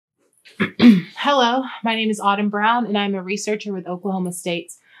Hello, my name is Autumn Brown, and I'm a researcher with Oklahoma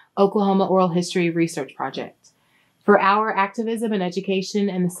State's Oklahoma Oral History Research Project. For our Activism and Education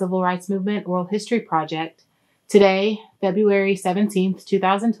and the Civil Rights Movement Oral History Project, today, February 17th,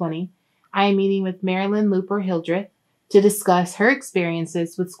 2020, I am meeting with Marilyn Luper Hildreth to discuss her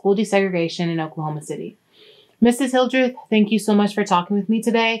experiences with school desegregation in Oklahoma City. Mrs. Hildreth, thank you so much for talking with me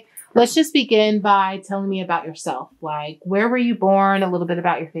today. Let's just begin by telling me about yourself. Like, where were you born? A little bit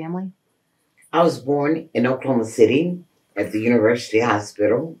about your family. I was born in Oklahoma City at the University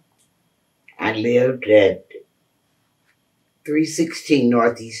Hospital. I lived at 316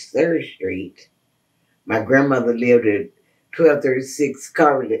 Northeast 3rd Street. My grandmother lived at 1236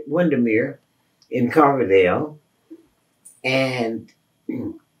 Windermere in Carverdale. And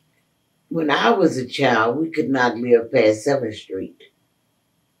when I was a child, we could not live past 7th Street.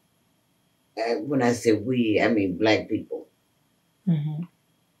 When I say we, I mean black people. Mm-hmm.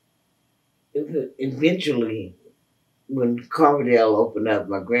 Eventually, when Carverdale opened up,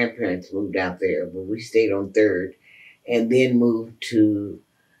 my grandparents moved out there, but we stayed on 3rd and then moved to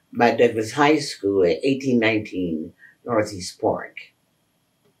my Douglas High School at 1819 Northeast Park.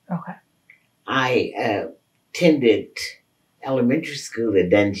 Okay. I attended elementary school at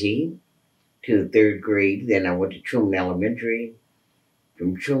Dungy to the 3rd grade. Then I went to Truman Elementary.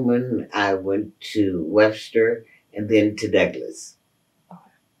 From Truman, I went to Webster and then to Douglas.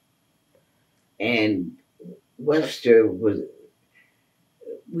 Okay. And Webster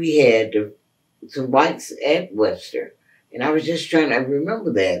we had some whites at Webster. And I was just trying to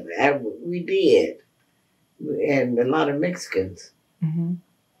remember that. We did. And a lot of Mexicans. Mm-hmm.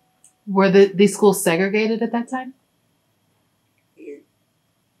 Were these schools segregated at that time?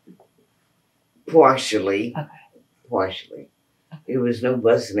 Partially. Okay. Partially. There was no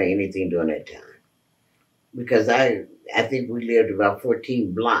busing or anything during that time. Because I think we lived about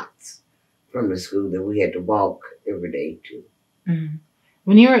 14 blocks from the school that we had to walk every day to. Mm-hmm.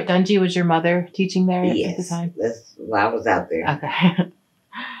 When you were at Dungy, was your mother teaching there at the time? Yes, I was out there. Okay.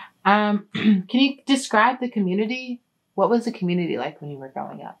 Can you describe the community? What was the community like when you were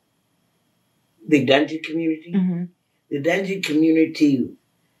growing up? The Dungy community? Mm-hmm. The Dungy community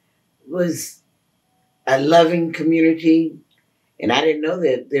was a loving community, and I didn't know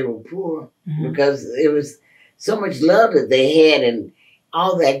that they were poor because it was so much love that they had, and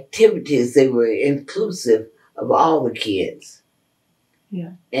all the activities, they were inclusive of all the kids.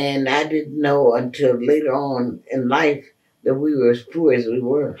 Yeah. And I didn't know until later on in life that we were as poor as we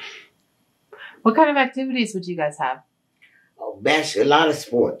were. What kind of activities would you guys have? Oh, a lot of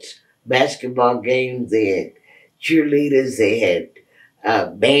sports. Basketball games, they had cheerleaders, they had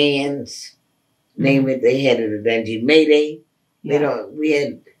bands, name it, they had it at Dungy Mayday. Yeah. We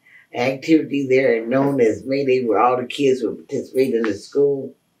had an activity there known as Mayday where all the kids would participate in the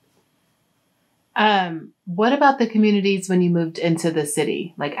school. What about the communities when you moved into the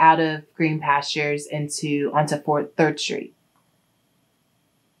city, like out of Green Pastures onto 3rd Street?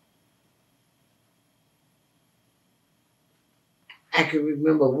 I can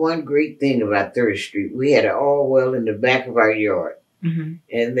remember one great thing about 3rd Street. We had an all well in the back of our yard. Mm-hmm.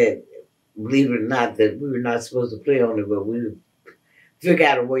 And that, believe it or not, that we were not supposed to play on it, but we figured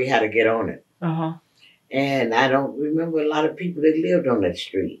out a way how to get on it. Uh-huh. And I don't remember a lot of people that lived on that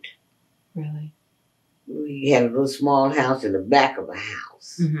street. Really? We had a little small house in the back of a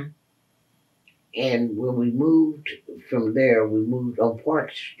house. Mm-hmm. And when we moved from there, we moved on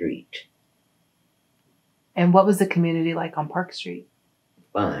Park Street. And what was the community like on Park Street?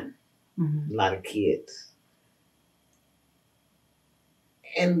 Fun. Mm-hmm. A lot of kids.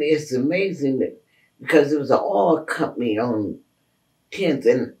 And it's amazing that because it was an oil company on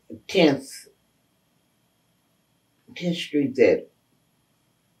 10th Street that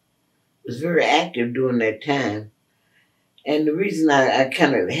was very active during that time. And the reason I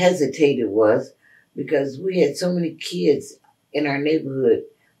kind of hesitated was because we had so many kids in our neighborhood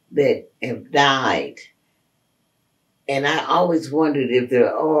that have died. And I always wondered if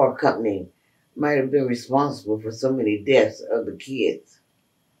the oil company might have been responsible for so many deaths of the kids.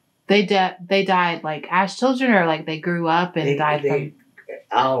 They died like as children, or like they grew up and died from...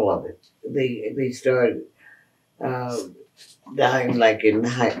 All of it. They started dying like in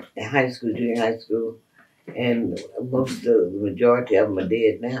high school, junior high school, and the majority of them are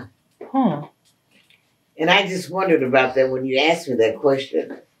dead now. Huh. And I just wondered about that when you asked me that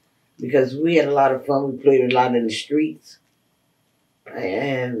question, because we had a lot of fun. We played a lot in the streets,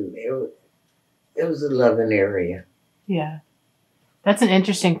 and it was a loving area. Yeah. That's an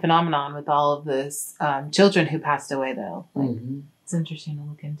interesting phenomenon with all of this children who passed away, though. Like, it's interesting to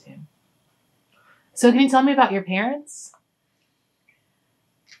look into. So can you tell me about your parents?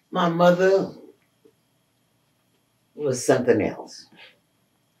 My mother was something else.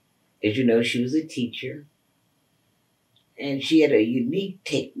 As you know, she was a teacher, and she had a unique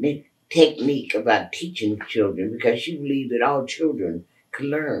technique about teaching children because she believed that all children could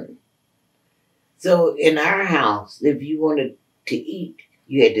learn. So in our house, if you wanted to eat,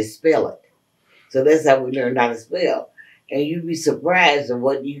 you had to spell it. So that's how we learned how to spell. And you'd be surprised at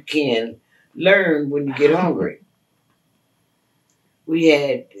what you can learn when you get hungry. We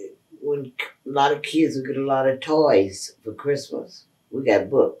had, when a lot of kids would get a lot of toys for Christmas, we got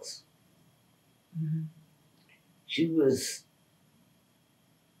books. Mm-hmm. She was,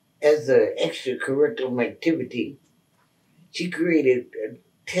 as an extracurricular activity, she created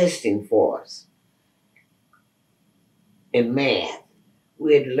testing for us in math.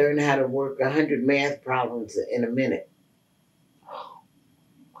 We had to learn how to work 100 math problems in a minute.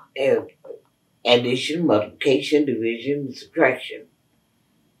 And addition, multiplication, division, subtraction.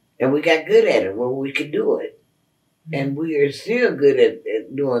 And we got good at it when we could do it. And we are still good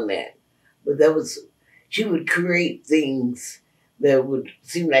at doing that. But that was, she would create things that would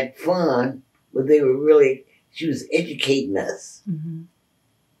seem like fun, but they were really, she was educating us. Mm-hmm.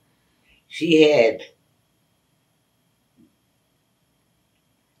 She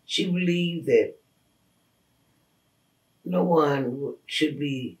believed that no one should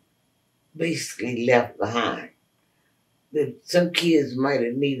be basically left behind. That some kids might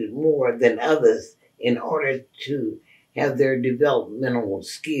have needed more than others in order to have their developmental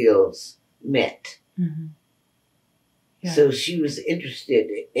skills met. Mm-hmm. Yeah. So she was interested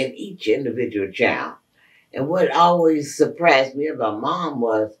in each individual child. And what always surprised me about Mom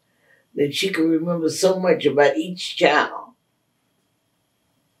was that she could remember so much about each child.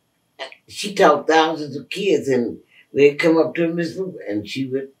 She taught thousands of kids, and they'd come up to Miss Luper, and she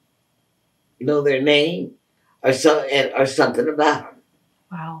would know their name or something about them.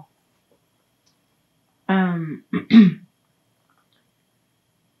 Wow.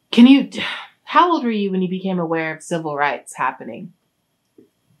 How old were you when you became aware of civil rights happening?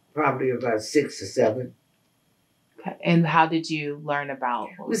 Probably about 6 or 7. Okay. And how did you learn about?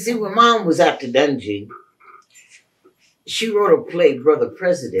 Well, see, when Mom was out to Dungey, she wrote a play, Brother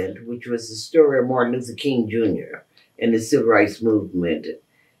President, which was the story of Martin Luther King Jr. and the civil rights movement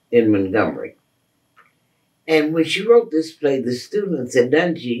in Montgomery. And when she wrote this play, the students at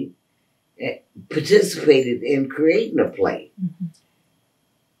Dungey participated in creating a play. Mm-hmm.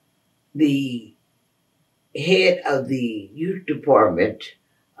 The head of the youth department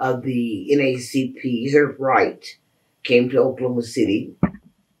of the NAACP, Herb Wright, came to Oklahoma City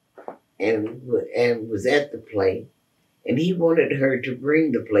and was at the play. And he wanted her to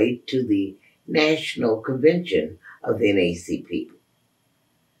bring the play to the national convention of the NAACP.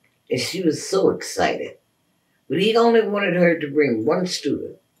 And she was so excited. But he only wanted her to bring one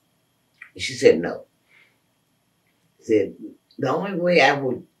student. And she said no. He said, the only way I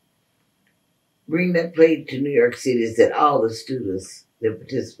would bring that play to New York City is that all the students that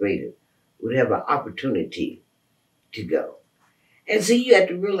participated would have an opportunity to go. And so you have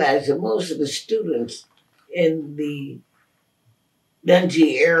to realize that most of the students in the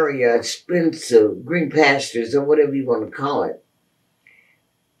Dungey area, Spencer, Green Pastures, or whatever you want to call it,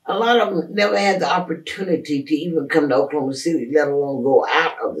 a lot of them never had the opportunity to even come to Oklahoma City, let alone go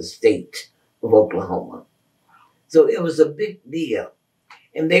out of the state of Oklahoma. So it was a big deal.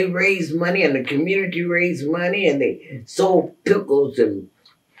 And they raised money, and the community raised money, and they sold pickles and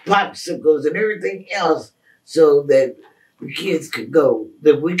popsicles and everything else so that the kids could go,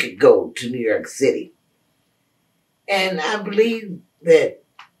 that we could go to New York City. And I believe that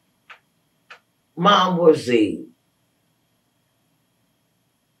Mom was a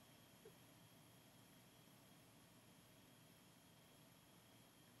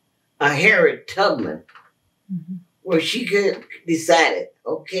Harriet Tubman, mm-hmm. where she could decide,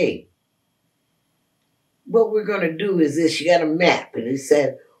 okay, what we're going to do is this. She got a map, and it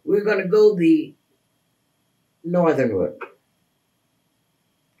said, we're going to go the northern route.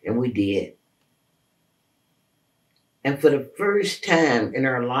 And we did. And for the first time in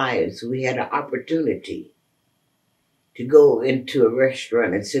our lives, we had an opportunity to go into a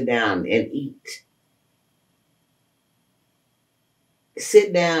restaurant and sit down and eat.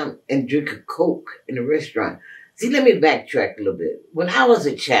 Sit down and drink a Coke in a restaurant. See, let me backtrack a little bit. When I was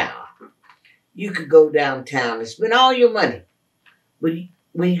a child, you could go downtown and spend all your money. But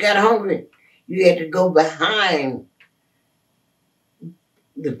when you got hungry, you had to go behind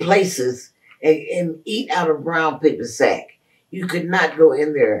the places and eat out of a brown paper sack. You could not go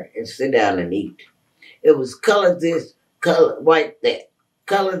in there and sit down and eat. It was color this, color white that.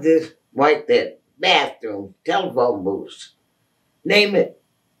 Color this, white that. Bathrooms, telephone booths. Name it.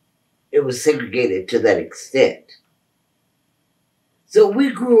 it was segregated to that extent. So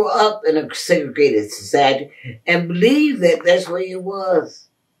we grew up in a segregated society and believed that that's the way it was.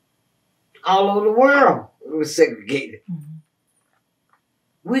 All over the world, it was segregated. Mm-hmm.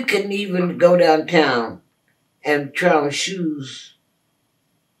 We couldn't even go downtown and try on shoes.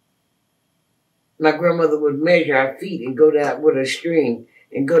 My grandmother would measure our feet and go down with a string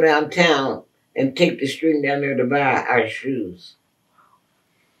and go downtown and take the string down there to buy our shoes.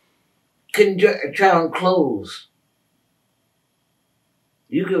 Couldn't try on clothes.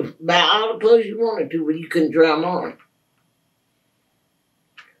 You could buy all the clothes you wanted to, but you couldn't try them on.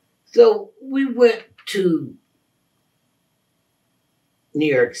 So we went to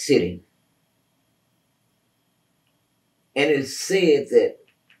New York City. And it said that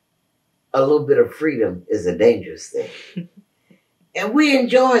a little bit of freedom is a dangerous thing. And we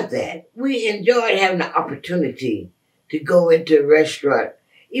enjoyed that. We enjoyed having the opportunity to go into a restaurant.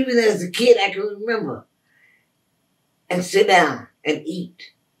 Even as a kid, I can remember. And sit down and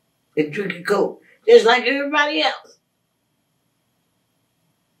eat and drink a Coke, just like everybody else.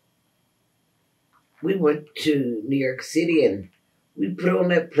 We went to New York City and we put on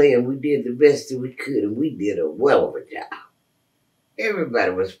that play and we did the best that we could, and we did a well of a job.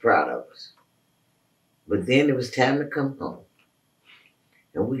 Everybody was proud of us. But then it was time to come home.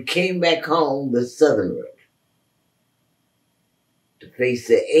 And we came back home the Southern road to face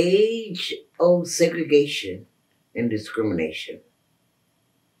the age-old segregation and discrimination.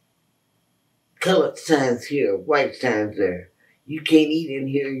 Colored signs here, white signs there. You can't eat in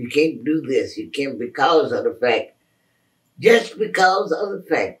here, you can't do this, you can't, because of the fact, just because of the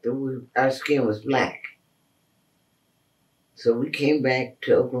fact that our skin was black. So we came back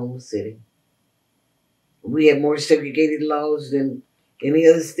to Oklahoma City. We had more segregated laws than any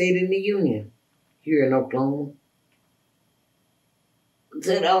other state in the Union here in Oklahoma. I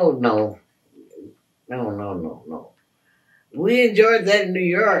said, oh, no. No. We enjoyed that in New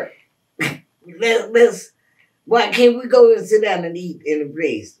York. Why can't we go and sit down and eat in a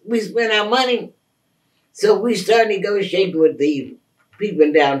place? We spend our money. So we started negotiating with the people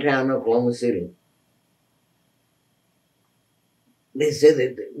in downtown Oklahoma City. They said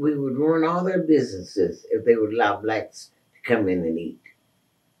that we would ruin all their businesses if they would allow blacks to come in and eat.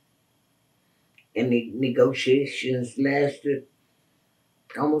 And the negotiations lasted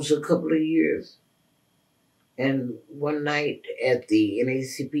almost a couple of years. And one night at the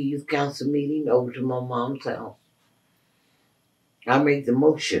NAACP Youth Council meeting over to my mom's house, I made the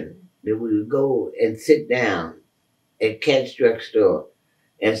motion that we would go and sit down at Cat's Drugstore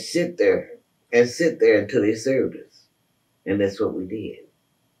and sit there until they served us. And that's what we did.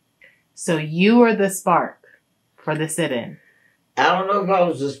 So you were the spark for the sit-in. I don't know if I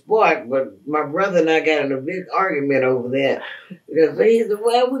was a spark, but my brother and I got in a big argument over that. Because he said,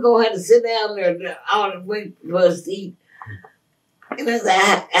 well, we're going to have to sit down there all the way for us to eat. And I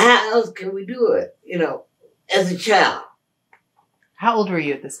said, how else can we do it, as a child? How old were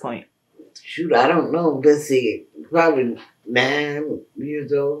you at this point? Shoot, I don't know. Let's see, probably 9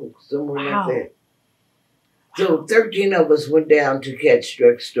 years old, somewhere like that. So 13 of us went down to Cat's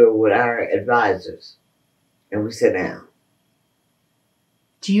Drugstore with our advisors, and we sat down.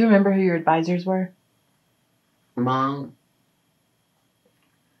 Do you remember who your advisors were? Mom.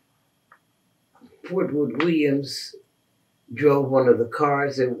 Portwood Williams drove one of the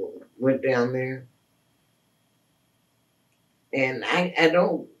cars that went down there. And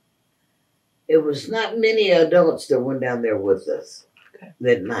it was not many adults that went down there with us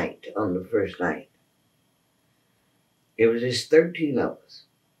that night, on the first night. It was just 13 of us.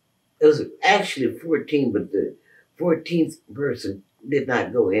 It was actually 14, but the 14th person did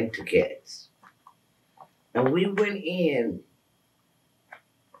not go into Cat's. And we went in,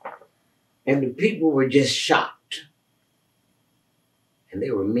 and the people were just shocked. And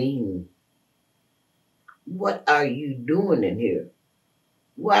they were mean. What are you doing in here?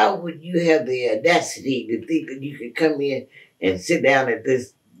 Why would you have the audacity to think that you could come in and sit down at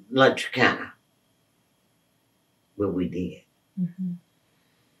this lunch counter? But we did. Mm-hmm.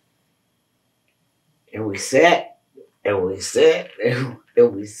 And we sat, and we sat, and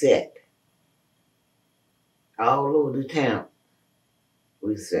we sat. All over the town,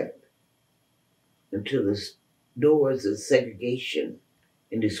 we sat. Until the doors of segregation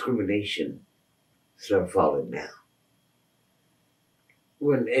and discrimination started falling down.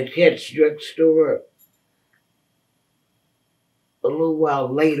 When at Cat's Drugstore, a little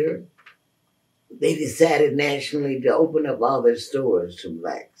while later, they decided nationally to open up all their stores to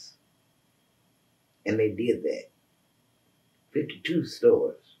blacks. And they did that. 52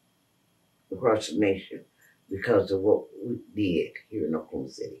 stores across the nation because of what we did here in Oklahoma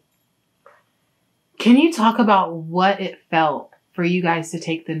City. Can you talk about what it felt for you guys to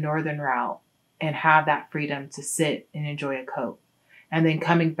take the northern route and have that freedom to sit and enjoy a Coke, and then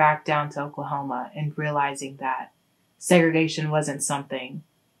coming back down to Oklahoma and realizing that segregation wasn't something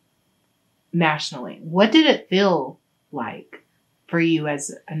nationally? What did it feel like for you as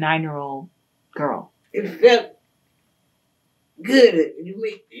a 9-year-old girl? It felt good.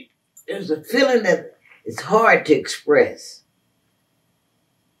 There's a feeling that it's hard to express.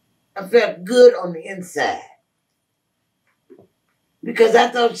 I felt good on the inside because I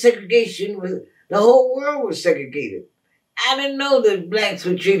thought segregation was, the whole world was segregated. I didn't know that blacks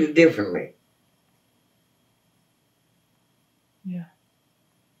were treated differently. Yeah.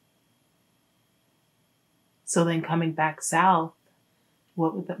 So then coming back south,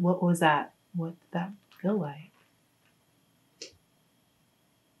 what was that? What did that feel like?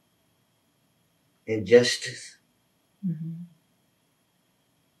 Injustice. Mm-hmm.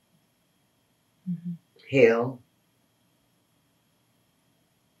 Mm-hmm. Hell.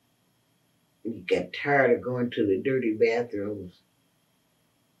 You got tired of going to the dirty bathrooms,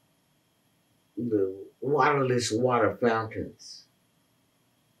 the waterless water fountains,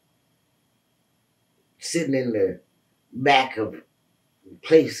 sitting in the back of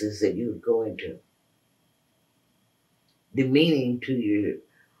places that you would go into, demeaning to your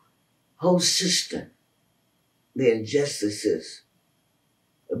whole system, the injustices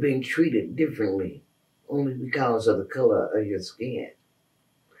of being treated differently only because of the color of your skin.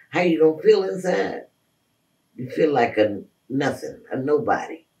 How you gonna feel inside? You feel like a nothing, a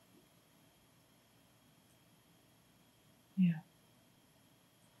nobody. Yeah.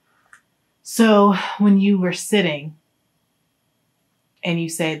 So when you were sitting and you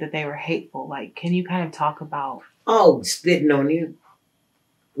say that they were hateful, like, can you kind of talk about? Oh, spitting on you,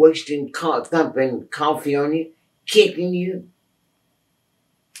 wasting, thumping coffee on you, kicking you.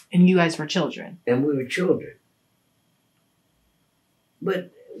 And you guys were children. And we were children.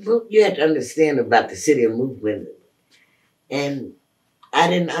 But you have to understand about the city movement. And I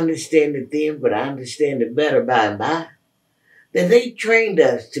didn't understand it then, but I understand it better by and by. That they trained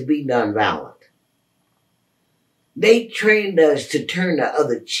us to be nonviolent. They trained us to turn the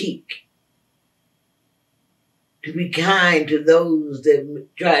other cheek. To be kind to those that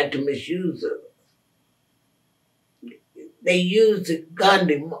tried to misuse us. They used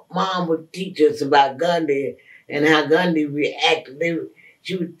Gandhi. Mom would teach us about Gandhi and how Gandhi reacted.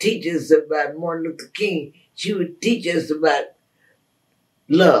 She would teach us about Martin Luther King. She would teach us about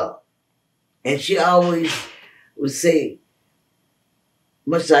love. And she always would say,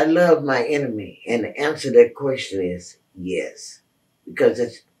 must I love my enemy? And the answer to that question is yes, because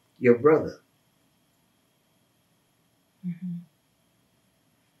it's your brother. Mm-hmm.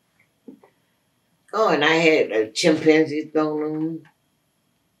 Oh, and I had a chimpanzee thrown on me.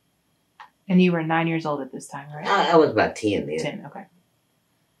 And you were 9 years old at this time, right? I was about 10 then. 10, okay.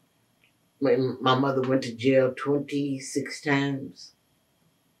 My mother went to jail 26 times.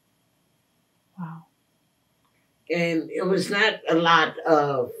 Wow. And it was not a lot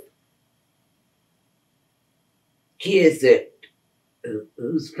of kids that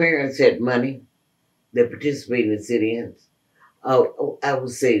whose parents had money that participated in sit-ins. I would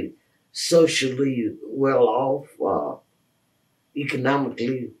say socially well off,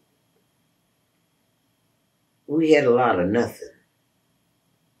 economically. We had a lot of nothing.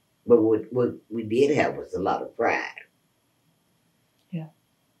 But what we did have was a lot of pride. Yeah.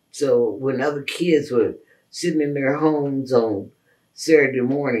 So when other kids were sitting in their homes on Saturday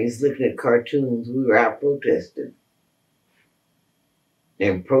mornings looking at cartoons, we were out protesting.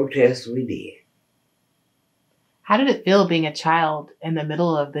 And protest we did. How did it feel being a child in the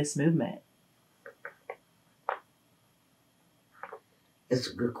middle of this movement? That's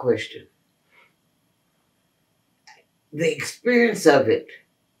a good question. The experience of it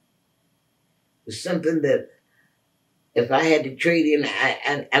was something that if I had to trade in,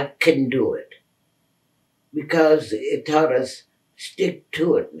 I couldn't do it. Because it taught us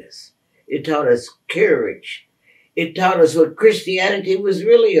stick-to-itness. It taught us courage. It taught us what Christianity was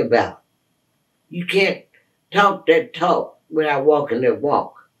really about. You can't talk that talk without walking that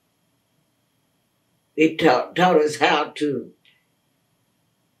walk. It taught us how to.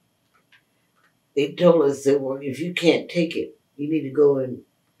 They told us that, well, if you can't take it, you need to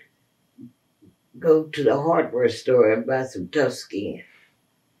go to the hardware store and buy some tough skin.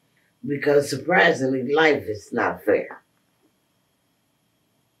 Because surprisingly, life is not fair.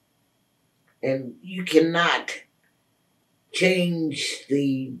 And you cannot change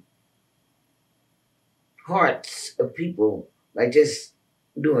the hearts of people by just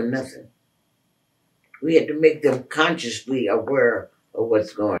doing nothing. We had to make them consciously aware of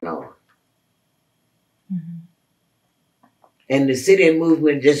what's going on. And the sit-in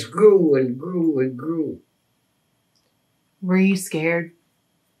movement just grew and grew and grew. Were you scared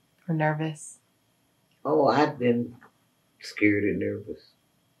or nervous? Oh, I've been scared and nervous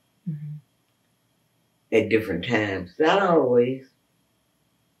at different times. Not always.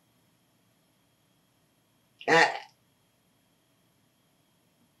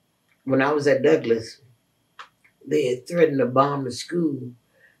 When I was at Douglas, they had threatened to bomb the school,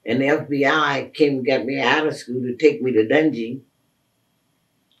 and the FBI came and got me out of school to take me to Dungey.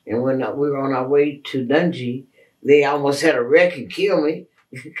 And when we were on our way to Dungey, they almost had a wreck and kill me.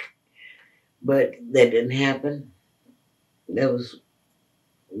 But that didn't happen. That was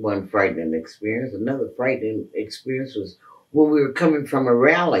one frightening experience. Another frightening experience was when we were coming from a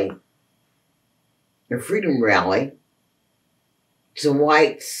rally, a freedom rally. Some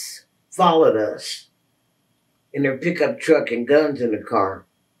whites followed us in their pickup truck and guns in the car.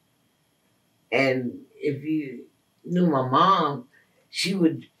 And if you knew my mom, she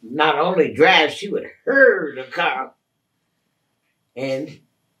would not only drive, she would herd the car. And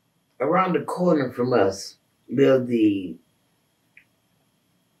around the corner from us lived the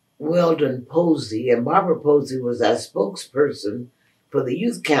Weldon Posey, and Barbara Posey was our spokesperson for the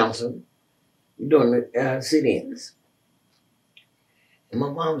youth council during the sit-ins. And my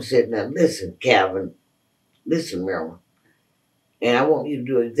mom said, now listen, Calvin, listen, Marilyn, and I want you to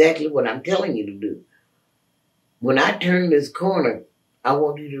do exactly what I'm telling you to do. When I turn this corner, I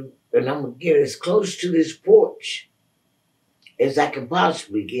want you to, and I'm going to get as close to this porch as I can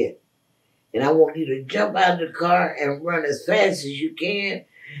possibly get. And I want you to jump out of the car and run as fast as you can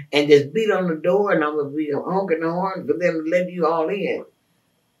and just beat on the door, and I'm going to be honking the horn for them to let you all in.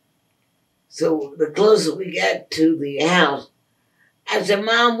 So the closer we got to the house, I said,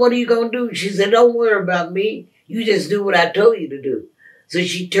 Mom, what are you going to do? She said, don't worry about me. You just do what I told you to do. So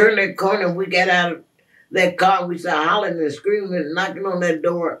she turned that corner, and we got out of that car. We started hollering and screaming and knocking on that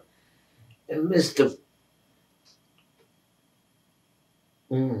door. And Mr.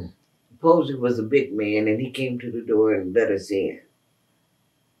 Posey was a big man, and he came to the door and let us in.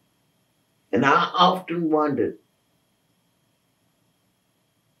 And I often wondered,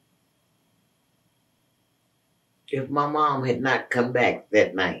 if my mom had not come back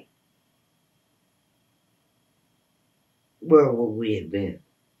that night, where would we have been?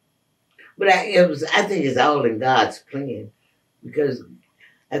 But I think it's all in God's plan, because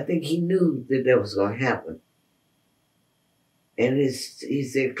I think he knew that was going to happen. And he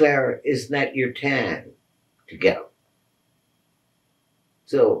said, Clara, it's not your time to go.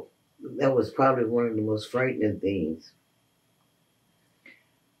 So that was probably one of the most frightening things.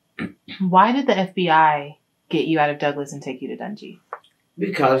 Why did the FBI get you out of Douglas and take you to Dungey?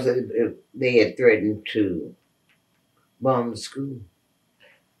 Because they had threatened to bomb the school.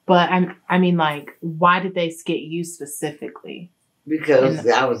 But I mean, like, why did they get you specifically? Because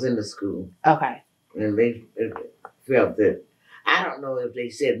I was in the school. Okay. And they felt that, I don't know if they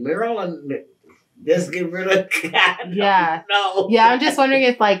said, Marilyn, just get rid of God. Yeah. No. Yeah, I'm just wondering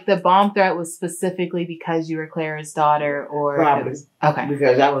if, like, the bomb threat was specifically because you were Clara's daughter, or... Probably. Okay.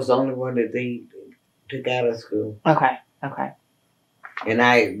 Because I was the only one that they took out of school. Okay. And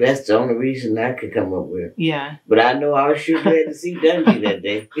that's the only reason I could come up with. Yeah. But I know I was sure glad to see Dungey that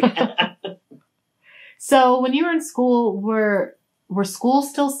day. So when you were in school, were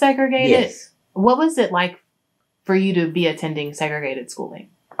schools still segregated? Yes. What was it like for you to be attending segregated schooling?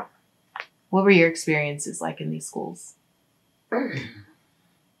 What were your experiences like in these schools? I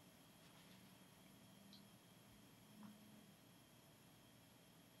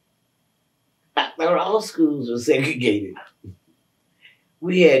thought all schools were segregated.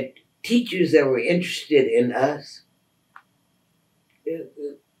 We had teachers that were interested in us.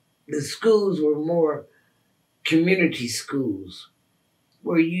 The schools were more community schools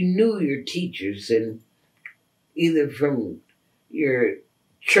where you knew your teachers, and either from your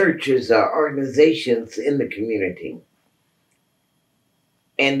churches or organizations in the community.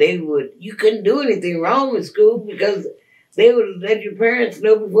 And you couldn't do anything wrong with school because they would let your parents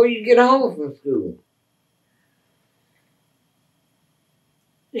know before you get home from school.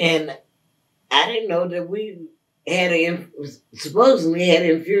 And I didn't know that we supposedly had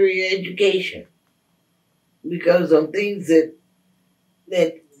inferior education, because of things that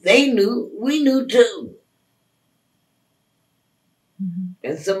they knew, we knew too. Mm-hmm.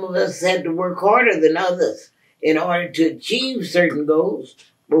 And some of us had to work harder than others in order to achieve certain goals,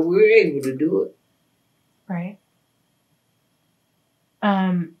 but we were able to do it. Right.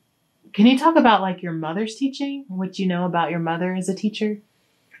 Can you talk about, like, your mother's teaching? What you know about your mother as a teacher?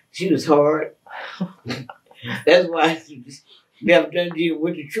 She was hard. That's why never done deal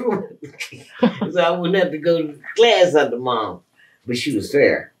with the truth. So I wouldn't have to go to class under Mom. But she was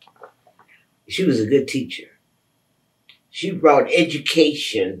fair. She was a good teacher. She brought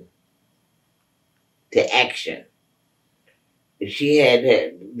education to action. She had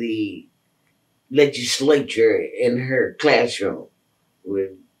the legislature in her classroom.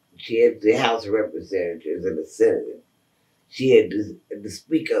 She had the House of Representatives and the Senate. She had the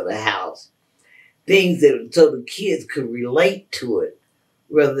Speaker of the House. Things that so the kids could relate to it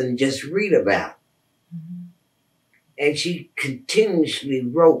rather than just read about. Mm-hmm. And she continuously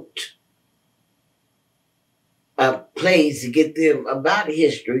wrote plays to get them about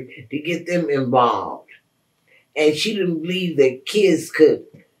history, to get them involved. And she didn't believe that kids could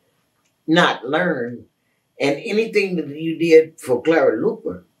not learn. And anything that you did for Clara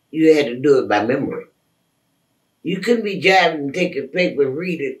Luper, you had to do it by memory. You couldn't be jiving and take a paper and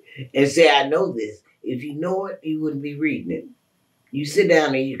read it and say, I know this. If you know it, you wouldn't be reading it. You sit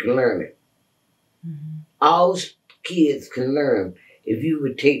down and you can learn it. Mm-hmm. All kids can learn if you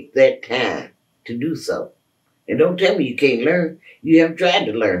would take that time to do so. And don't tell me you can't learn. You haven't tried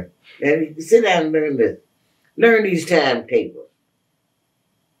to learn. And you can sit down and learn this. Learn these timetables.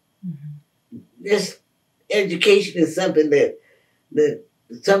 Mm-hmm. This education is something that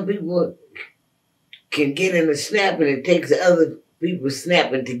some people can get in a snap, and it takes other people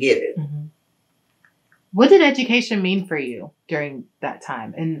snapping to get it. Mm-hmm. What did education mean for you during that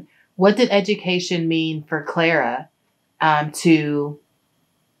time? And what did education mean for Clara to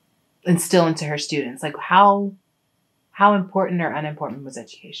instill into her students? Like how important or unimportant was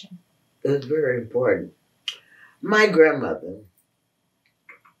education? It was very important. My grandfather,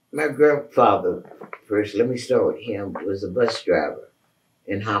 first, let me start with him, was a bus driver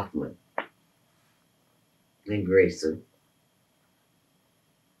in Hoffman, in Grayson.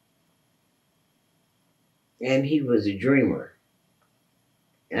 And he was a dreamer.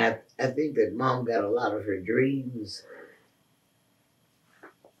 And I think that Mom got a lot of her dreams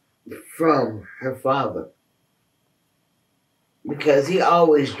from her father, because he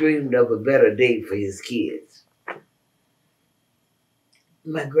always dreamed of a better day for his kids.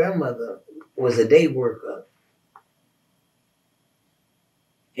 My grandmother was a day worker,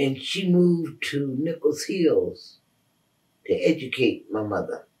 and she moved to Nichols Hills to educate my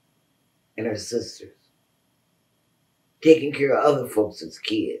mother and her sisters, taking care of other folks'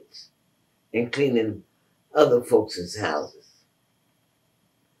 kids and cleaning other folks' houses.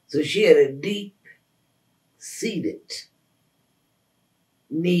 So she had a deep-seated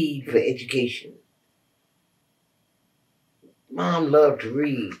need for education. Mom loved to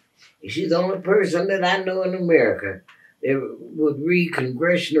read. She's the only person that I know in America that would read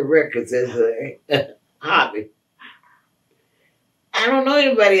congressional records as a hobby. I don't know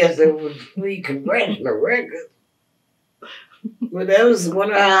anybody else that would read congressional records. But that was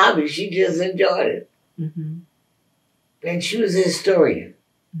one of her hobbies. She just enjoyed it. Mm-hmm. And she was a historian.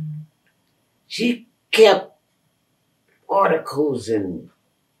 Mm-hmm. She kept articles and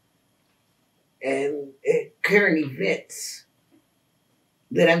current events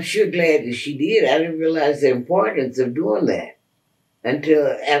that I'm sure glad that she did. I didn't realize the importance of doing that until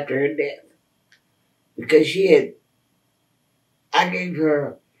after her death. Because I gave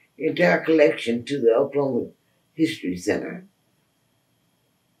her entire collection to the Oklahoma History Center.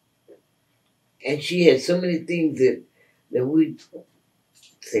 And she had so many things that we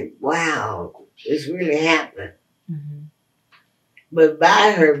say, wow, this really happened. Mm-hmm. But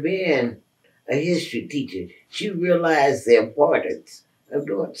by her being a history teacher, she realized the importance of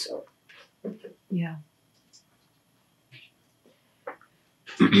doing so. Yeah.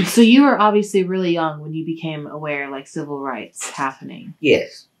 So you were obviously really young when you became aware, like, civil rights happening.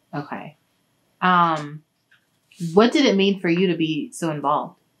 Yes. Okay. What did it mean for you to be so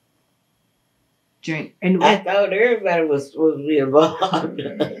involved? I thought everybody was supposed to be involved.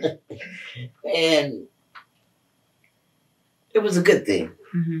 And it was a good thing.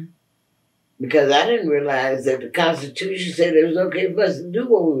 Mm-hmm. Because I didn't realize that the Constitution said it was okay for us to do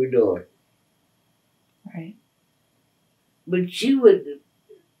what we were doing. Right. But she would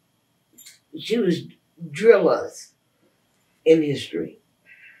drill us in history.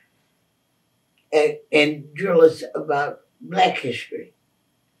 And drill us about Black history.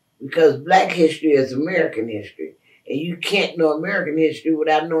 Because Black history is American history. And you can't know American history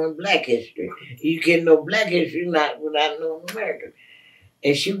without knowing Black history. You can't know Black history without knowing American.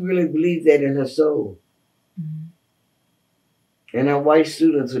 And she really believed that in her soul. Mm-hmm. And her white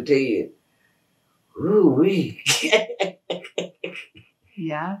students would tell you, ooh-wee.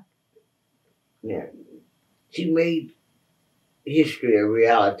 Yeah? Yeah. She made history a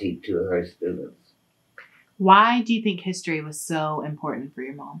reality to her students. Why do you think history was so important for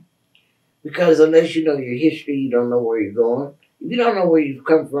your mom? Because unless you know your history, you don't know where you're going. If you don't know where you've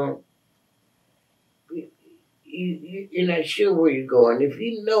come from, you're not sure where you're going. If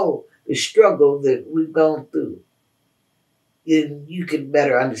you know the struggle that we've gone through, then you can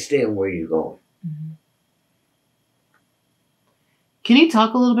better understand where you're going. Mm-hmm. Can you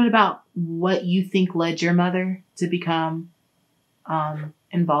talk a little bit about what you think led your mother to become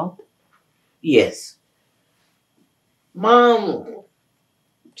involved? Yes. Mom's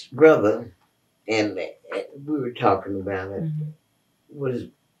brother, and we were talking about it, Mm-hmm. was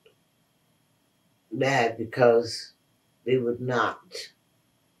died because they would not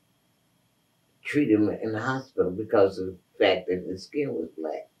treat him in the hospital because of the fact that his skin was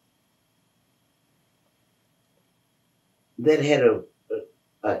black. That had a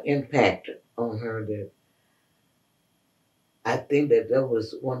impact on her that I think that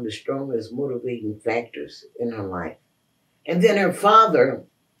was one of the strongest motivating factors in her life. And then her father,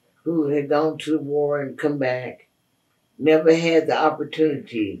 who had gone to the war and come back, never had the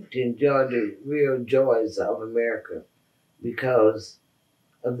opportunity to enjoy the real joys of America because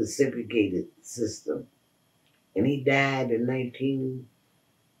of the segregated system. And he died in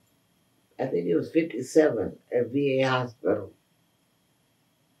 57 at VA hospital.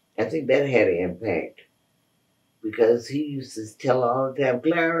 I think that had an impact because he used to tell her all the time,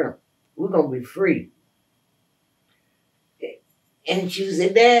 Clara, we're going to be free. And she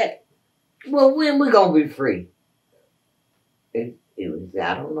said, Dad, well, when we going to be free? It was,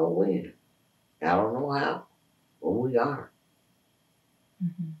 I don't know when. I don't know how, but we are.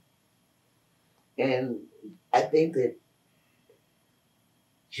 Mm-hmm. And I think that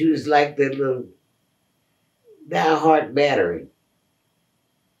she was like that little die-hard battery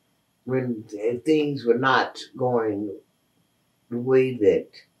when things were not going the way that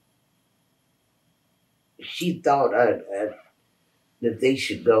she thought that they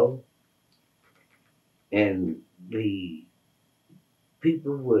should go. And the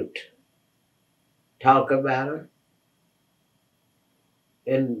people would talk about her.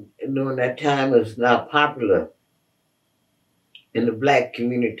 And during that time, it was not popular in the black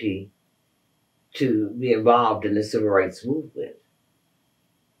community to be involved in the civil rights movement.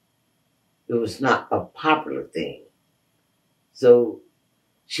 It was not a popular thing. So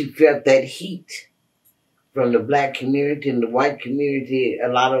she felt that heat from the black community and the white community. A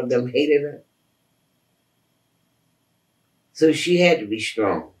lot of them hated her. So she had to be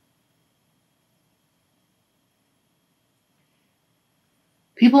strong.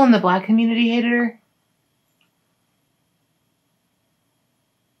 People in the black community hated her?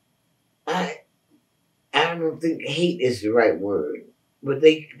 I don't think hate is the right word, but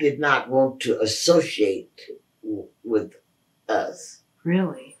they did not want to associate with us.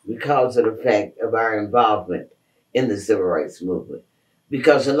 Really? Because of the fact of our involvement in the civil rights movement.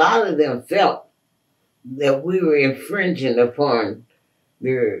 Because a lot of them felt that we were infringing upon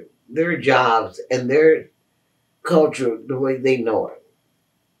their jobs and their culture the way they know it.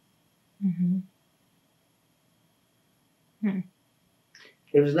 Mm-hmm.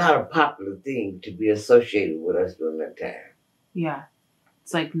 It was not a popular thing to be associated with us during that time. Yeah.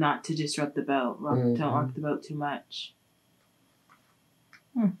 It's like not to disrupt the boat. Don't rock the boat too much.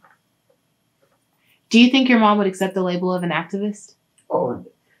 Do you think your mom would accept the label of an activist? Oh,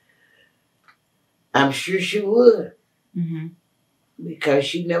 I'm sure she would. Mm-hmm. Because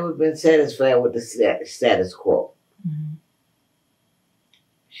she'd never been satisfied with the status quo. Mm-hmm.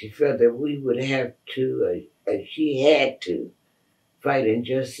 She felt that we would have to, she had to, fight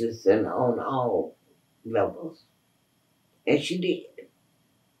injustice and on all levels. And she did.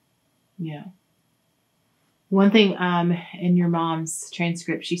 Yeah. One thing in your mom's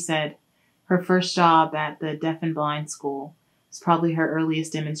transcript, she said her first job at the deaf and blind school was probably her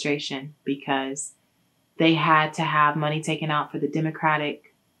earliest demonstration because they had to have money taken out for the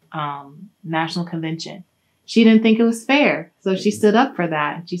Democratic National Convention. She didn't think it was fair, so she stood up for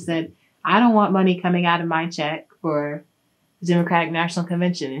that. She said, I don't want money coming out of my check for the Democratic National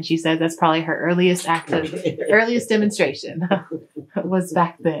Convention. And she said that's probably her earliest earliest demonstration was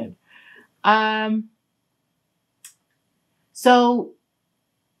back then. So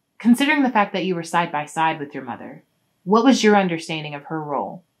considering the fact that you were side by side with your mother, what was your understanding of her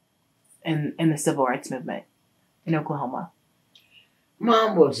role in the civil rights movement in Oklahoma?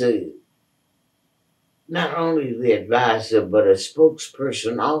 Mom was not only the advisor, but a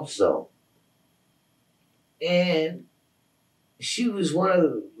spokesperson also. And she was one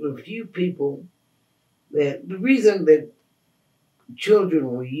of the few people that the reason that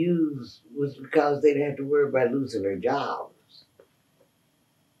children were used was because they didn't have to worry about losing their jobs.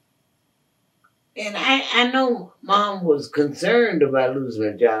 And I know Mom was concerned about losing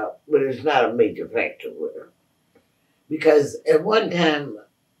her job, but it's not a major factor with her. Because at one time,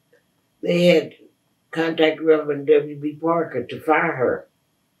 they had contacted Reverend W.B. Parker to fire her.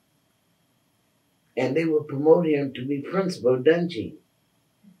 And they would promote him to be principal of Dungy.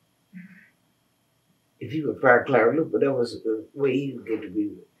 If he would fire Clara Luper, that was the way he would get to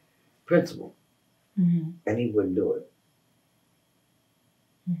be principal. Mm-hmm. And he wouldn't do it.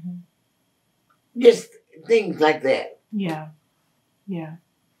 Mm-hmm. Just things like that. Yeah. Yeah.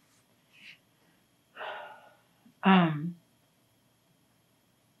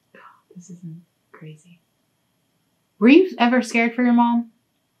 This isn't crazy. Were you ever scared for your mom?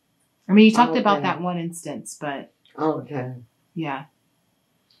 I mean, you talked about that one instance, but all the time. Yeah.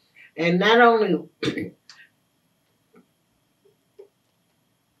 And not only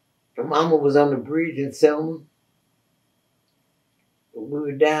Mama was on the bridge in Selma. We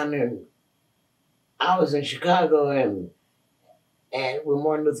were down there. I was in Chicago, and when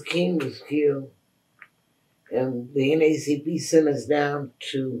Martin Luther King was killed, and the NAACP sent us down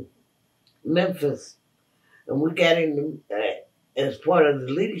to Memphis, and we got in as part of the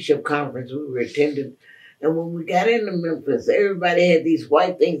leadership conference we were attending. And when we got into Memphis, everybody had these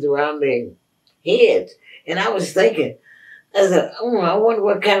white things around their heads, and I was thinking, I said, "Oh, I wonder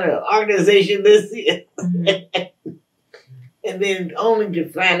what kind of organization this is." Mm-hmm. And then only to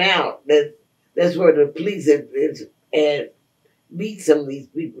find out that that's where the police had beat some of these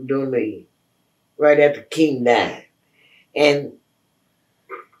people right after King died. And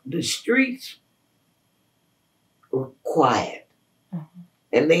the streets were quiet. Mm-hmm.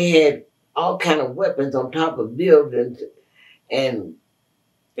 And they had all kind of weapons on top of buildings and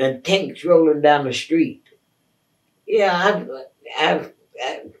tanks rolling down the street. Yeah,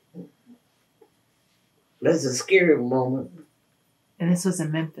 that's a scary moment. And this was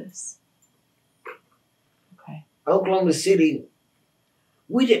in Memphis. Okay. Oklahoma City,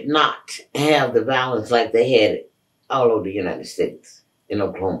 we did not have the violence like they had it all over the United States in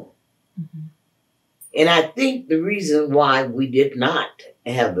Oklahoma. Mm-hmm. And I think the reason why we did not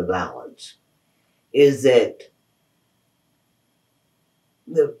have the violence is that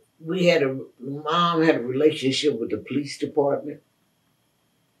Mom had a relationship with the police department.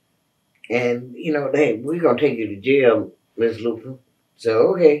 And, hey, we're going to take you to jail, Miss Luper.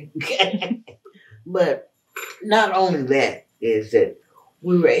 So, okay. But not only that is that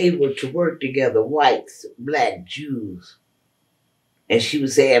we were able to work together, whites, black, Jews. And she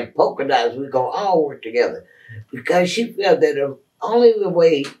was saying, polka dots, we're going to all work together. Because she felt that the only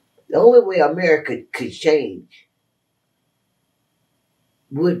way America could change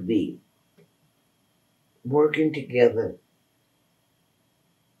would be working together.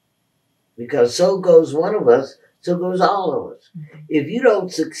 Because so goes one of us, so goes all of us. Mm-hmm. If you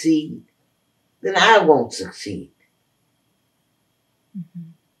don't succeed, then I won't succeed.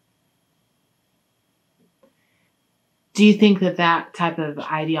 Mm-hmm. Do you think that type of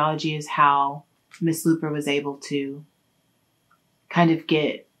ideology is how Miss Luper was able to kind of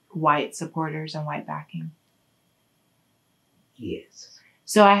get white supporters and white backing? Yes.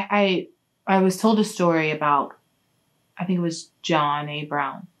 So I was told a story about, I think it was John A.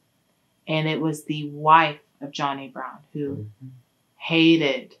 Brown. And it was the wife of John A. Brown who mm-hmm.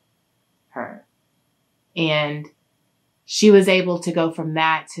 hated her. And she was able to go from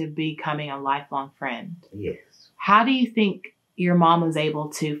that to becoming a lifelong friend. Yes. How do you think your mom was able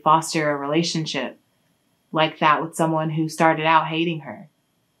to foster a relationship like that with someone who started out hating her?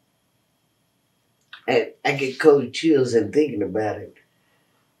 I get cold chills in thinking about it.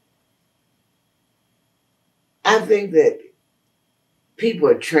 I think that people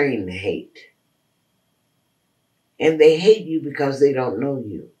are trained to hate. And they hate you because they don't know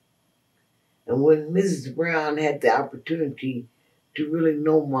you. And when Mrs. Brown had the opportunity to really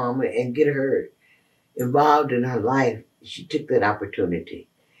know Mama and get her involved in her life, she took that opportunity.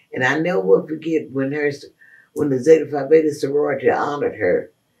 And I never will forget when the Zeta Phi Beta sorority honored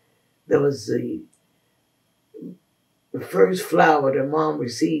her, there was the first flower that Mom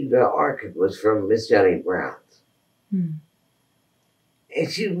received, her orchid, was from Miss Johnny Brown's. Hmm.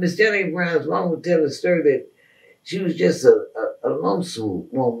 And Miss Johnny Brown's mom would tell a story that she was just a lonesome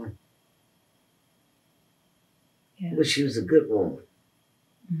woman. Yeah. But she was a good woman.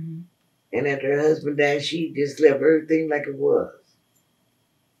 Mm-hmm. And after her husband died, she just left everything like it was.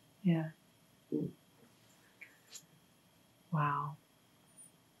 Yeah. Wow.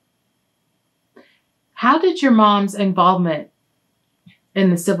 How did your mom's involvement in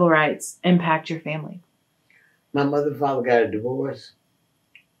the civil rights impact your family? My mother and father got a divorce.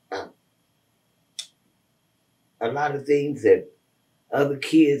 A lot of things that other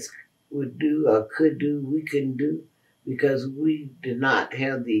kids would do or could do, we couldn't do because we did not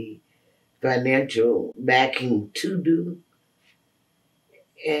have the financial backing to do.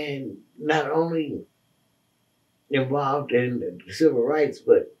 And not only involved in civil rights,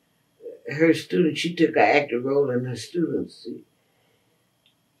 but her students, she took an active role in her students.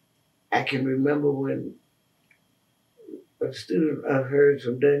 I can remember when a student of hers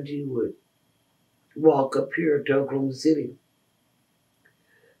from Dundee would walk up here to Oklahoma City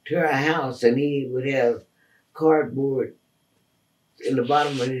to our house, and he would have cardboard in the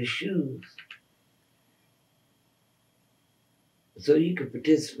bottom of his shoes so you could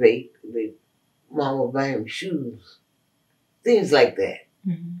participate. The mom would buy him shoes, things like that.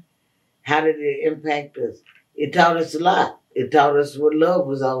 Mm-hmm. How did it impact us? It taught us a lot. It taught us what love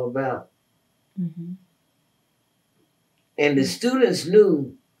was all about. Mm-hmm. And the students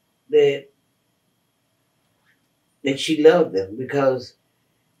knew that she loved them because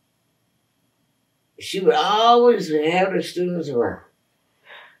she would always have the students around.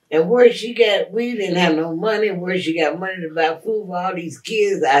 And where she got, we didn't have no money, where she got money to buy food for all these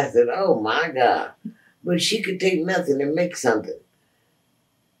kids, I said, oh my God. But she could take nothing and make something.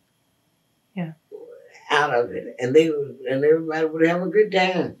 Yeah. Out of it. And everybody would have a good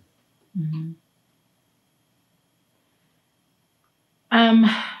time. Mm-hmm.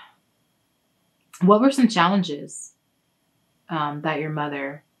 What were some challenges that your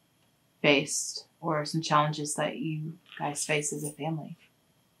mother faced, or some challenges that you guys face as a family?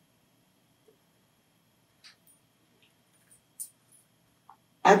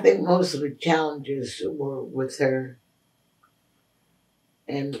 I think most of the challenges were with her,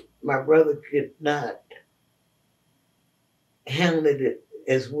 and my brother could not handle it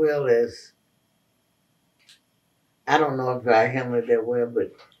as well as, I don't know if I handled it that well,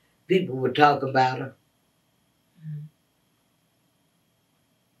 but people would talk about her. Mm-hmm.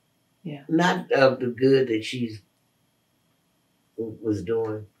 Yeah. Not of the good that she was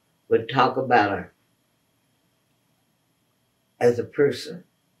doing, but talk about her as a person.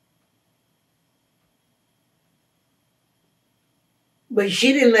 But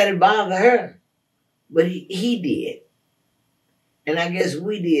she didn't let it bother her. But he did. And I guess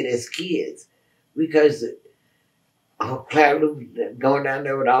we did as kids. Because Clara Luper going down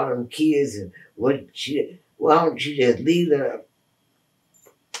there with all them kids, and why don't you just leave her?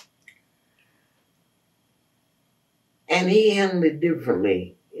 And he handled it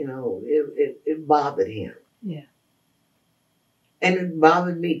differently. You know, it bothered him. Yeah. And it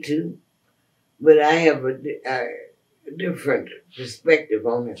bothered me too. But I have a different perspective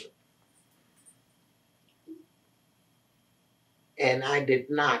on it. And I did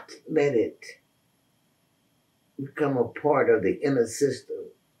not let it become a part of the inner system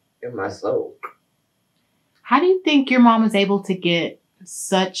in my soul. How do you think your mom was able to get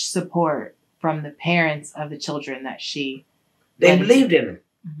such support from the parents of the children that she... They believed in her.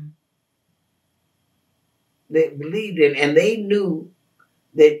 Mm-hmm. They believed in, and they knew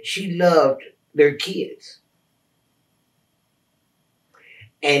that she loved their kids.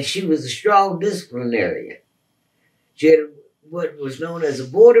 And she was a strong disciplinarian. She had what was known as a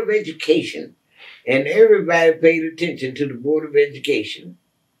Board of Education, and everybody paid attention to the Board of Education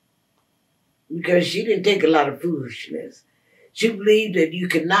because she didn't take a lot of foolishness. She believed that you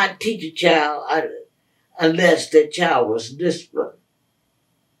could not teach a child unless that child was disciplined.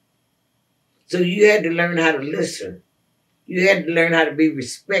 So you had to learn how to listen. You had to learn how to be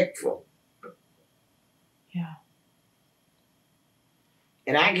respectful. Yeah.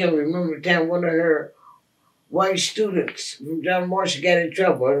 And I can remember the time one of her white students from John Marshall got in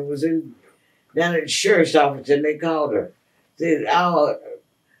trouble and was down at the sheriff's office, and they called her. Said, oh,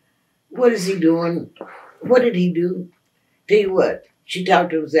 what is he doing? What did he do? Tell you what, she talked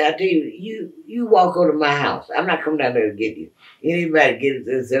to him and said, I tell you, you walk over to my house. I'm not coming down there to get you. Anybody get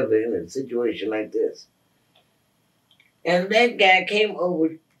themselves in a situation like this. And that guy came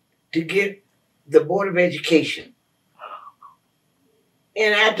over to get the Board of Education.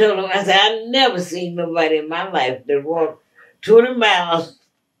 And I told him, I said, I've never seen nobody in my life that walked 20 miles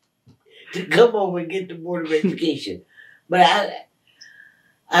to come over and get the Board of Education. But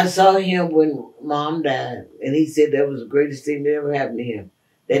I saw him when Mom died, and he said that was the greatest thing that ever happened to him.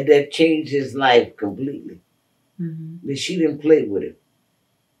 That changed his life completely. Mm-hmm. But she didn't play with him.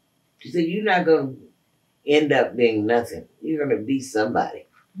 She said, you're not going to end up being nothing. You're going to be somebody.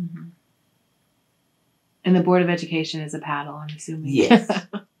 Mm-hmm. And the Board of Education is a paddle, I'm assuming. Yes.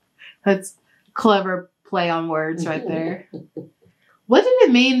 That's clever play on words right there. What did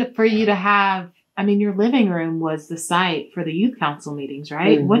it mean for you to have, I mean, your living room was the site for the youth council meetings,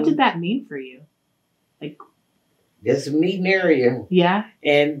 right? Mm-hmm. What did that mean for you? Like, Just a meeting area. Yeah.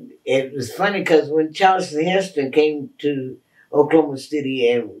 And it was funny because when Charleston Heston came to Oklahoma City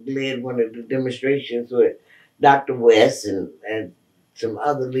and led one of the demonstrations with Dr. West and some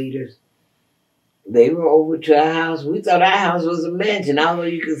other leaders, they were over to our house. We thought our house was a mansion, although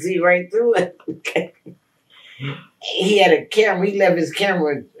you could see right through it. He had a camera. He left his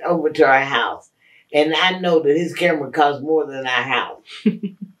camera over to our house. And I know that his camera cost more than our house.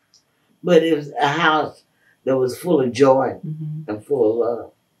 But it was a house that was full of joy and full of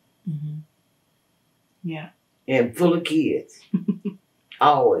love. Mm-hmm. Yeah. And full of kids.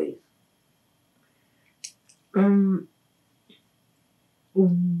 Always.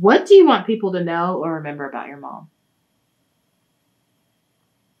 What do you want people to know or remember about your mom?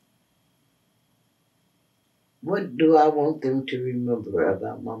 What do I want them to remember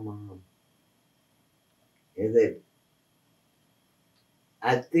about my mom? Is that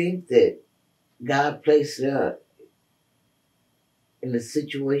I think that God placed her in the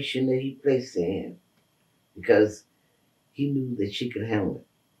situation that He placed her in because He knew that she could handle it.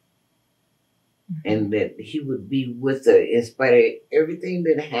 And that He would be with her in spite of everything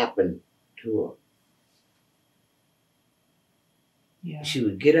that happened to her. Yeah. She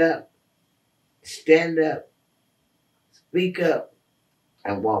would get up, stand up, speak up,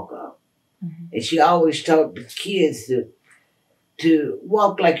 and walk up. Mm-hmm. And she always taught the kids to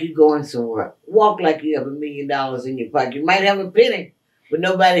walk like you're going somewhere. Walk like you have $1 million in your pocket. You might have a penny, but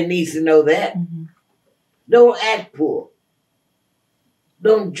nobody needs to know that. Mm-hmm. Don't act poor.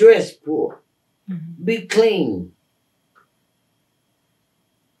 Don't dress poor. Mm-hmm. Be clean.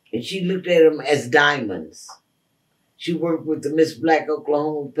 And she looked at them as diamonds. She worked with the Miss Black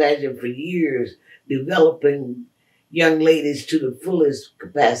Oklahoma pageant for years, developing young ladies to the fullest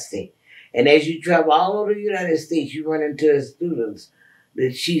capacity. And as you travel all over the United States, you run into students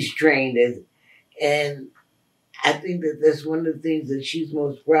that she's trained as. And I think that that's one of the things that she's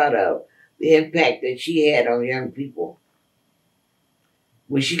most proud of, the impact that she had on young people.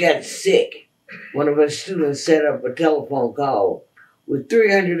 When she got sick, one of her students set up a telephone call with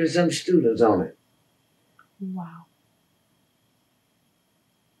 300 and some students on it. Wow.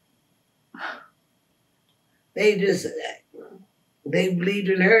 They believed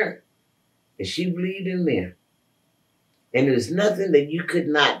in her. And she believed in them. And there was nothing that you could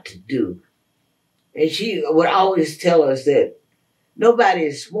not do. And she would always tell us that nobody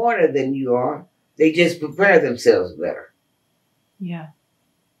is smarter than you are. They just prepare themselves better. Yeah.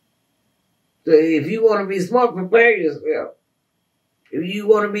 So if you want to be smart, prepare yourself. If you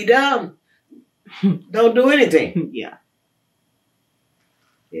want to be dumb, don't do anything. Yeah.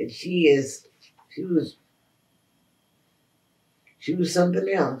 And she was something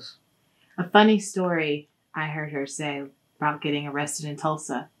else. A funny story I heard her say about getting arrested in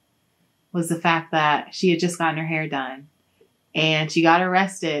Tulsa was the fact that she had just gotten her hair done and she got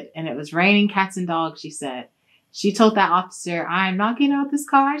arrested and it was raining cats and dogs, she said. She told that officer, "I'm not getting out this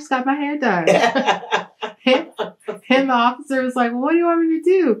car. I just got my hair done." And the officer was like, "Well, what do you want me to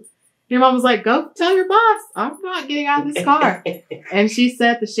do?" Your mom was like, "Go tell your boss. I'm not getting out of this car." And she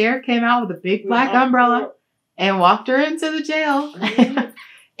said the sheriff came out with a big black umbrella and walked her into the jail.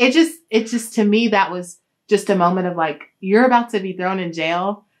 It just, to me, that was just a moment of like, you're about to be thrown in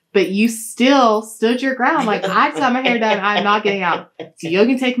jail, but you still stood your ground. Like, I just got my hair done. I'm not getting out. So you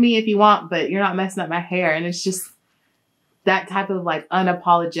can take me if you want, but you're not messing up my hair. And it's just that type of like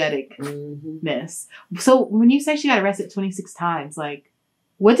unapologeticness. Mm-hmm. So when you say she got arrested 26 times, like,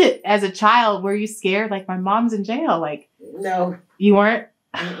 as a child, were you scared? Like, my mom's in jail. Like, no. You weren't?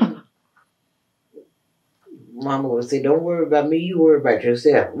 Mama would say, "Don't worry about me, you worry about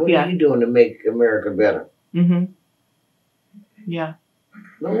yourself. What are you doing to make America better?" Mm-hmm. Yeah.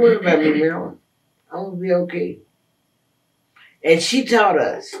 "Don't worry about me, Marilyn. I'm going to be okay." And she taught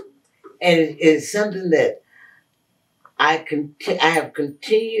us, and it's something that I have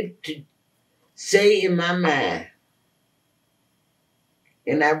continued to say in my mind.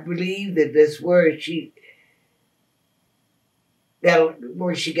 And I believe that that's where she got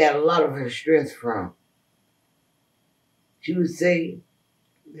a lot of her strength from. She would say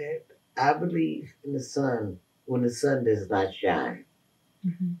that I believe in the sun when the sun does not shine.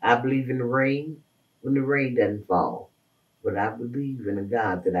 Mm-hmm. I believe in the rain when the rain doesn't fall. But I believe in a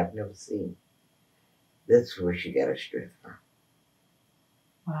God that I've never seen. That's where she got her strength from.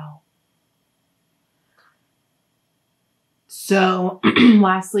 Wow. So,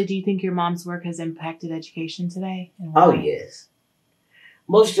 lastly, do you think your mom's work has impacted education today? Oh, yes.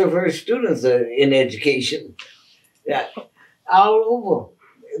 Most of her students are in education. Yeah. All over.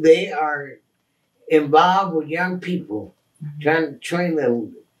 They are involved with young people, trying to train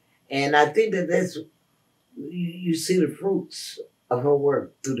them. And I think that that's you see the fruits of her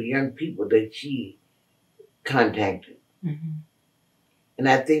work through the young people that she contacted. Mm-hmm. And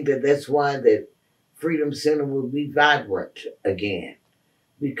I think that that's why that Freedom Center will be vibrant again,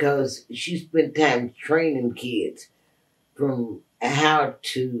 because she spent time training kids from how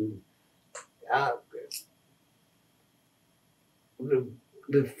to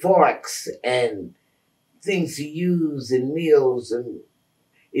the forks and things to use in meals. And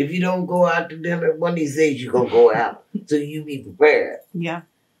if you don't go out to dinner, one of these days you're going to go out. So you be prepared. Yeah.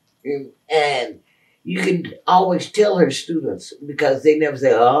 And you can always tell her students, because they never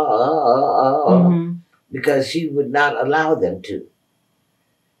say, Mm-hmm. because she would not allow them to.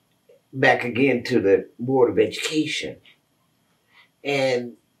 Back again to the Board of Education.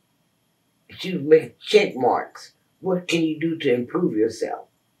 And she would make check marks. What can you do to improve yourself?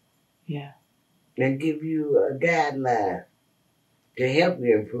 Yeah. And give you a guideline to help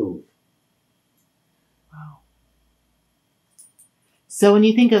you improve. Wow. So when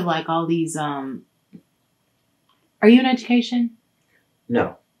you think of like all these, are you in education?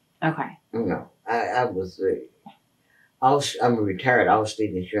 No. Okay. No. I was, I'm a retired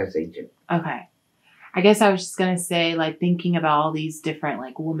all-state insurance agent. Okay. I guess I was just going to say, like, thinking about all these different,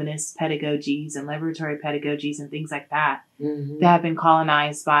 like, womanist pedagogies and liberatory pedagogies and things like that, Mm-hmm. that have been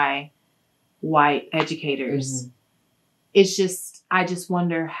colonized by white educators. Mm-hmm. It's just, I just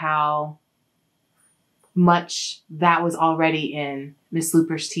wonder how much that was already in Miss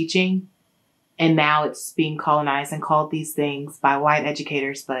Luper's teaching, and now it's being colonized and called these things by white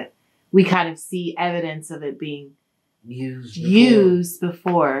educators, but we kind of see evidence of it being used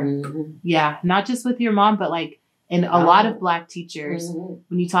before. Mm-hmm. Yeah, not just with your mom, but like in a lot of Black teachers, Mm-hmm.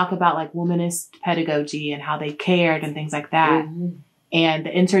 when you talk about like womanist pedagogy and how they cared and things like that, Mm-hmm. and the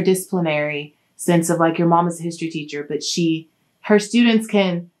interdisciplinary sense of like your mom is a history teacher, but her students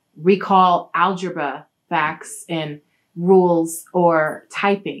can recall algebra facts and rules or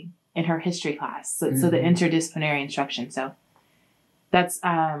typing in her history class. So the interdisciplinary instruction. So that's,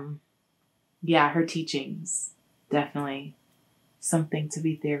 her teachings. Definitely something to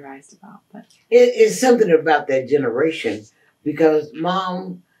be theorized about. But It's something about that generation, because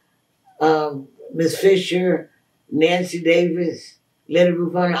Mom, Miss Fisher, Nancy Davis, Letty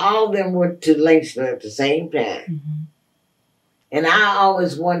Buchanan, all of them went to Langston at the same time. Mm-hmm. And I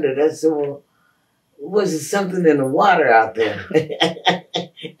always wondered, I said, well, was it something in the water out there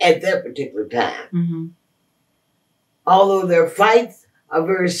at that particular time? Mm-hmm. Although their fights are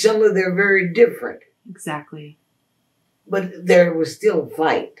very similar, they're very different. Exactly. But there was still a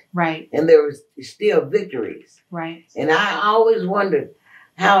fight. Right. And there was still victories. Right. And I always wondered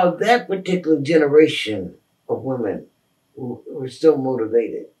how that particular generation of women were so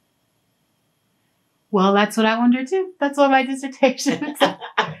motivated. Well, that's what I wonder too. That's what my dissertation is.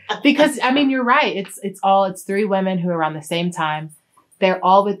 Because, I mean, you're right. It's three women who are around the same time. They're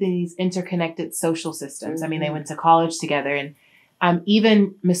all within these interconnected social systems. Mm-hmm. I mean, they went to college together. And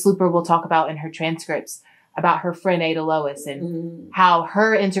even Miss Luper will talk about in her transcripts about her friend Ada Lois and how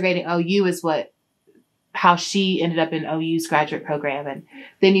her integrating OU is how she ended up in OU's graduate program. And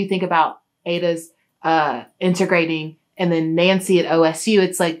then you think about Ada's integrating, and then Nancy at OSU.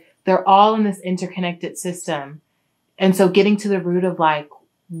 It's like they're all in this interconnected system. And so getting to the root of like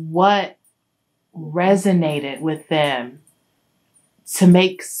what resonated with them to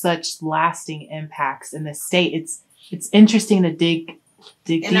make such lasting impacts in the state. It's interesting to dig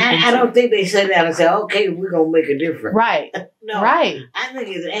deep into. And I don't think they sat down and said, okay, we're going to make a difference. Right. No. Right. I think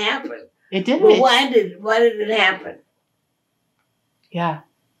it happened. It did. But why did it happen? Yeah.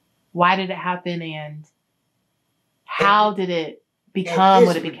 Why did it happen, and how did it become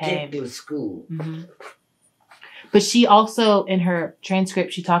what it became? School. Mm-hmm. But she also, in her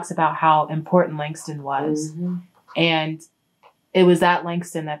transcript, she talks about how important Langston was. Mm-hmm. And it was at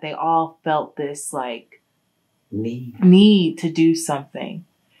Langston that they all felt this like need to do something.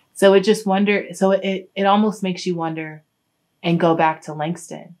 So it almost makes you wonder and go back to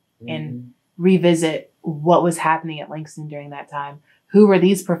Langston and revisit what was happening at Langston during that time. Who were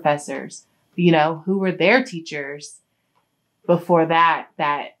these professors? Who were their teachers before that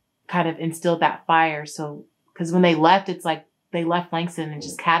kind of instilled that fire? So, because when they left, it's like they left Langston and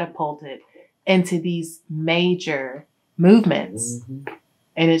just catapulted into these major movements. Mm-hmm.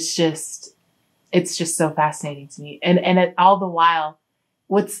 And it's just so fascinating to me. And all the while,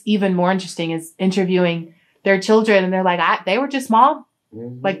 what's even more interesting is interviewing their children, and they're like, they were just mom.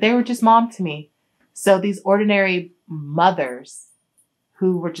 Mm-hmm. Like, they were just mom to me. So these ordinary mothers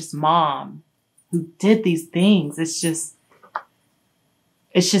who were just mom, who did these things,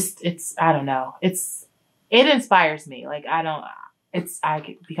 I don't know. It inspires me. Like,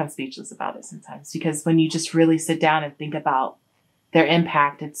 I become speechless about it sometimes, because when you just really sit down and think about their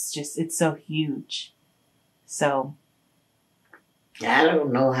impact, it's so huge. So I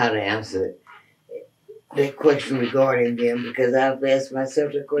don't know how to answer that question regarding them, because I've asked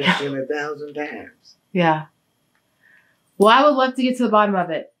myself the question 1,000 times. Yeah. Well, I would love to get to the bottom of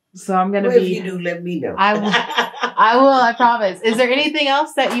it. So I'm going to If you do, let me know. I will, I promise. Is there anything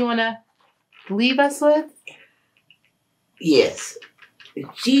else that you want to leave us with? Yes.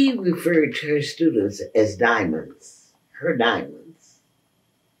 She referred to her students as diamonds, her diamonds.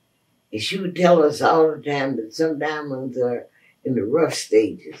 And she would tell us all the time that some diamonds are in the rough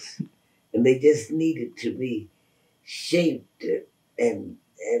stages, and they just needed to be shaped and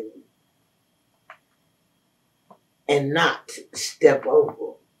not step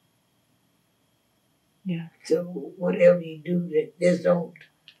over. Yeah. So whatever you do, just don't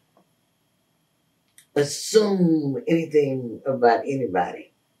assume anything about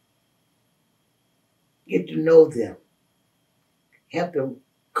anybody. Get to know them. Help them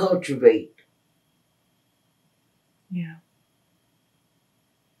cultivate. Yeah.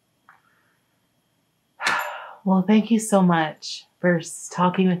 Well, thank you so much for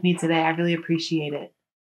talking with me today. I really appreciate it.